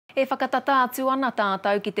E whakatata atu ana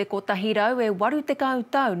tātou ki te kotahirau e 80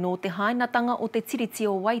 tau no te hainatanga o te Treaty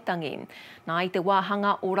of Waitangi. Nā i te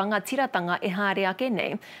wāhanga o Rangatiratanga e haere ake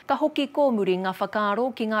nei, ka hoki kōmuri ngā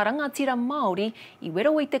whakaaro ki ngā rangatira Māori i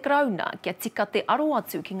wero i te krauna kia tika te aro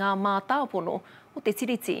atu ki ngā mātāpono o te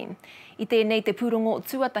tiriti. I tēnei te pūrongo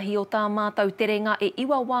tuatahi o tā mātau terenga e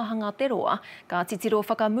iwa wāhanga te roa, ka titiro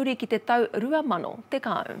whakamuri ki te tau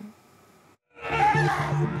 2010.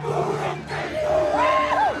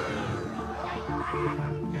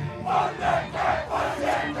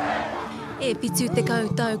 E pitu te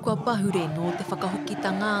kautau kua pahure no te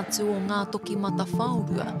whakahokitanga atu o ngā toki mata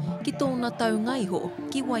whaurua ki tōna tau ngaiho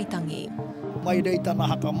ki Waitangi. Mai rei tana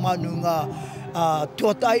haka manu ngā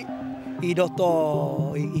tuatai i roto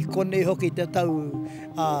i konei hoki te tau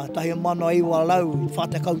tahi mano iwa lau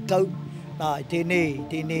whatakau tau. Nā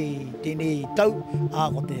tēnei tau,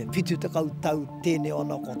 ko te pitu te kautau tēnei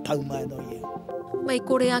ona ko tau mai no ia. Mai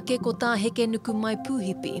kore ake ko tā heke nuku mai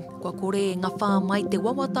pūhipi, kua kore ngā whā mai te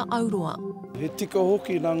wawata auroa. He tika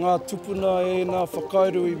hoki nā ngā tupuna e nā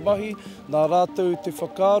whakairo i mahi, nā rātou te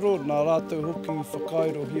whakaaro, nā rātou hoki i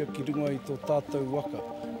whakairo hia ki runga i tō tātou waka.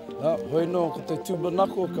 Hoi no, ko te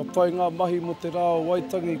tūmanako, ka pai ngā mahi mo te rā o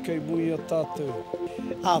Waitangi kei mui a tātou.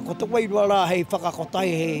 Ko te wairua rā hei whakakotai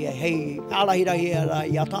hei alahirahi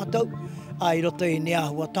i a tātou, i roto i nea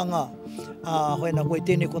huatanga. Hoi nā koe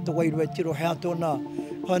tēnei ko te wairua tiro hea tōna,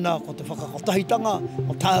 hoi nā ko te whakakotahitanga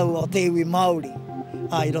o tāu o te iwi Māori,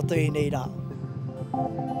 i roto i nei rā.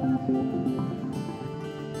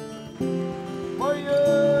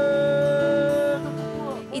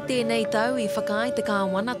 I tēnei tau i whakaai te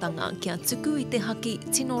kāwanatanga kia tuku i te haki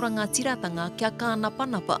tino Rangatiratanga kia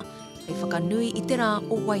kānapanapa, e whakanui i te rā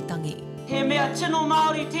o Waitangi. He mea tino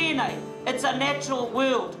Māori tēnei, it's a natural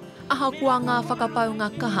world. Aha kua ngā whakapau ngā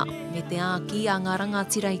kaha, me te āki a ngā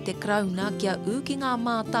rangatira i te krauna kia ūki ngā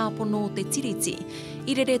mātāpono o te tiriti,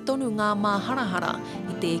 i rere tonu ngā māharahara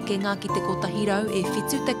i te ekenga ki te kotahirau e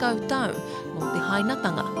whitu te kautau no te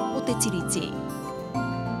hainatanga o te tiriti.